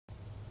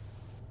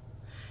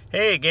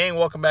Hey gang,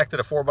 welcome back to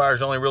the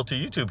Buyers Only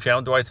Realty YouTube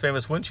channel, Dwight's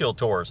Famous Windshield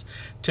Tours.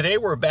 Today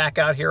we're back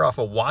out here off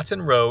of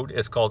Watson Road.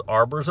 It's called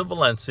Arbors of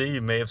Valencia. You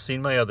may have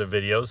seen my other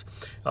videos.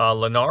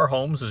 Lennar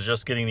Homes is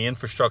just getting the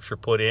infrastructure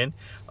put in.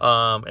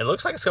 It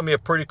looks like it's going to be a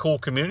pretty cool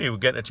community. We're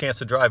getting a chance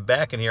to drive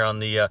back in here on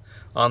the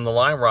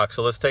Lime Rock,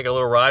 so let's take a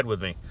little ride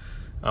with me.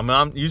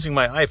 I'm using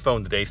my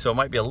iPhone today, so it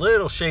might be a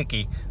little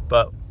shaky,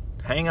 but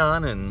hang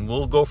on and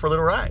we'll go for a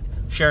little ride.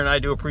 Sharon, I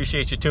do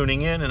appreciate you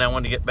tuning in, and I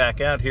wanted to get back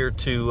out here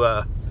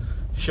to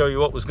show you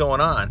what was going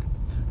on.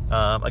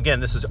 Again,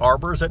 this is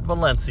Arbors at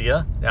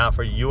Valencia, now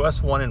for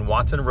US 1 in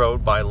Watson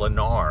Road by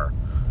Lennar.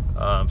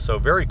 So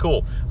very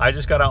cool. I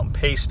just got out and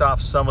paced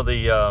off some of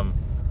the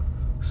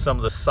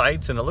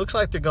sites, and it looks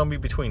like they're going to be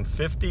between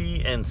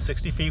 50 and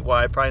 60 feet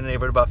wide, probably in the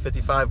neighborhood about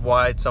 55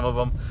 wide, some of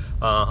them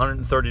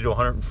 130 to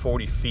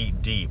 140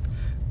 feet deep.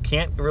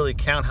 Can't really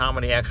count how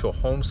many actual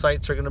home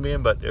sites are going to be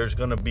in, but there's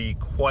going to be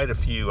quite a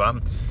few.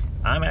 I'm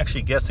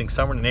actually guessing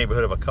somewhere in the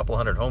neighborhood of a couple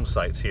hundred home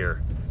sites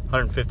here.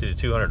 150 to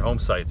 200 home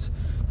sites.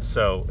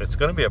 So it's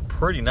going to be a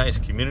pretty nice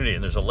community,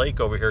 and there's a lake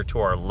over here to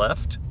our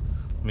left.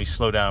 Let me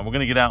slow down. We're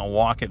going to get out and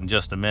walk it in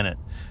just a minute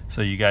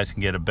so you guys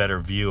can get a better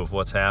view of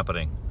what's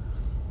happening.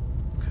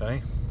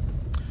 Okay.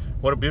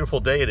 What a beautiful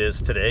day it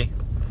is today.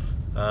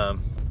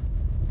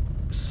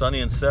 Sunny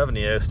and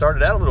 70. It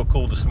started out a little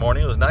cool this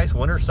morning. It was nice.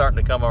 Winter's starting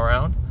to come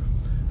around.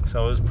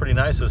 So it was pretty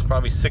nice. It was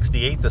probably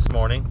 68 this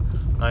morning.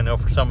 I know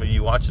for some of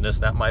you watching this,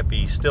 that might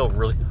be still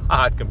really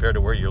hot compared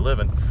to where you're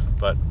living,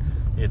 but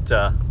it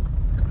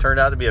turned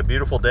out to be a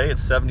beautiful day.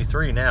 It's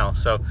 73 now.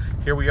 So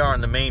here we are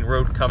on the main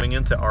road coming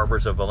into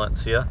Arbors of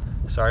Valencia.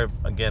 Sorry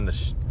again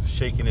the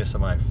shakiness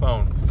of my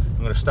phone. I'm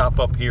going to stop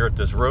up here at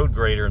this road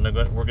grader, and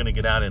we're going to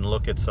get out and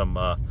look at some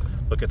of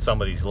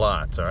these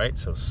lots. All right,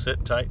 so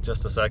sit tight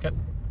just a second.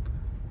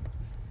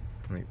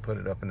 Let me put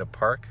it up into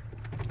park.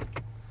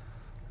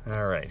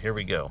 All right, here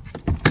we go.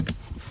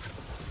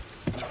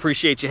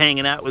 Appreciate you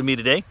hanging out with me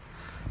today.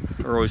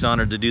 We're always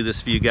honored to do this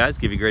for you guys,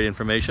 give you great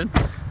information.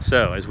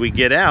 So as we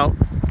get out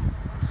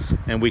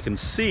and we can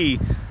see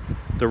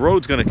the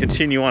road's going to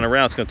continue on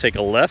around, it's going to take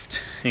a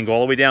left and go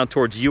all the way down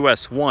towards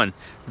US 1.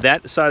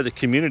 That side of the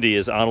community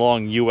is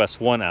along US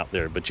 1 out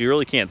there, but you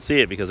really can't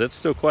see it because it's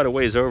still quite a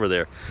ways over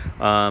there.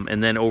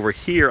 And then over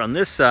here on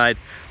this side,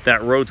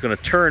 that road's going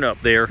to turn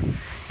up there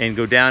and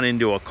go down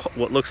into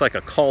what looks like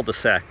a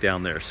cul-de-sac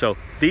down there. So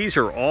these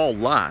are all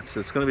lots.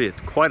 It's going to be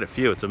quite a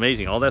few. It's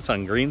amazing. All that's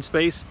on green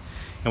space.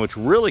 And what's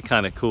really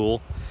kind of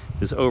cool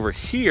is over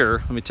here,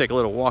 let me take a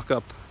little walk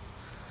up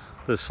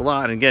this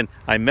lot. And again,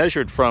 I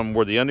measured from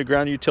where the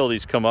underground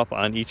utilities come up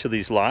on each of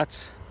these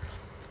lots.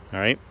 All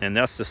right, and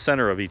that's the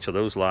center of each of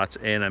those lots.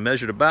 And I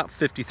measured about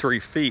 53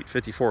 feet,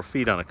 54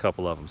 feet on a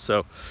couple of them.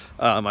 So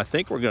I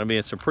think we're going to be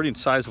in some pretty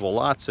sizable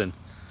lots. And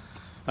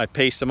I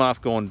paced them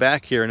off going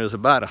back here, and it was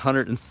about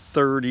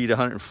 130 to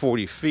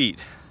 140 feet.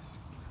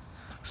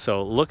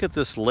 So look at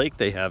this lake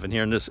they have in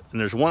here. And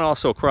there's one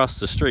also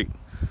across the street.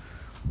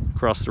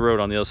 Across the road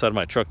on the other side of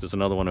my truck, there's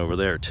another one over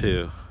there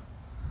too.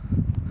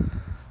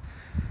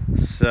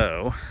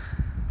 So,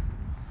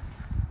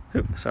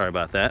 sorry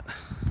about that.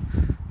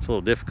 It's a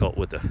little difficult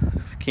with the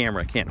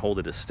camera. I can't hold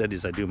it as steady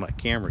as I do my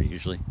camera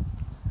usually.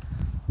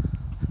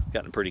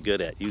 Gotten pretty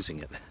good at using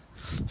it.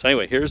 So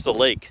anyway, here's the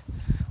lake.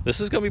 This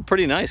is going to be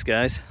pretty nice,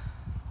 guys.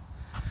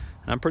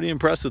 I'm pretty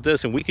impressed with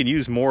this, and we could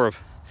use more of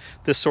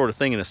this sort of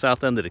thing in the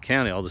south end of the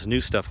county. All this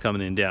new stuff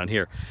coming in down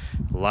here.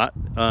 A lot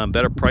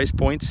better price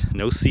points,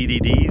 no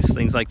CDDs,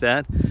 things like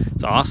that.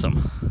 It's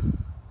awesome.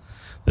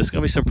 There's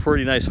going to be some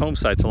pretty nice home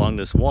sites along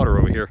this water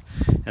over here,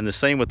 and the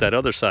same with that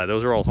other side.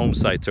 Those are all home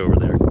sites over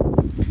there.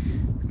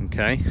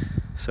 Okay,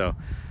 so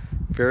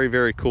very,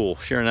 very cool.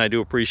 Sharon and I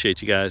do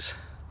appreciate you guys.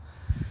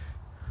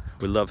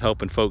 We love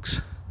helping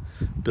folks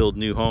build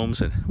new homes,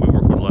 and we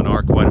work with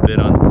Lennar quite a bit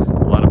on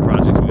a lot of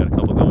projects. We got a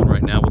couple going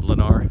right now with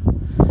Lennar.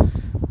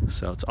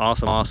 So it's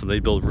awesome. They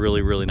build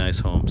really, really nice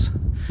homes.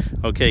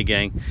 Okay,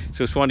 gang.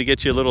 So just wanted to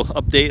get you a little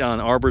update on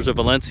Arbors of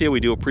Valencia. We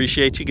do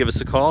appreciate you. Give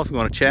us a call if you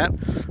want to chat.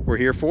 We're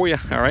here for you.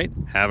 All right.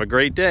 Have a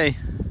great day.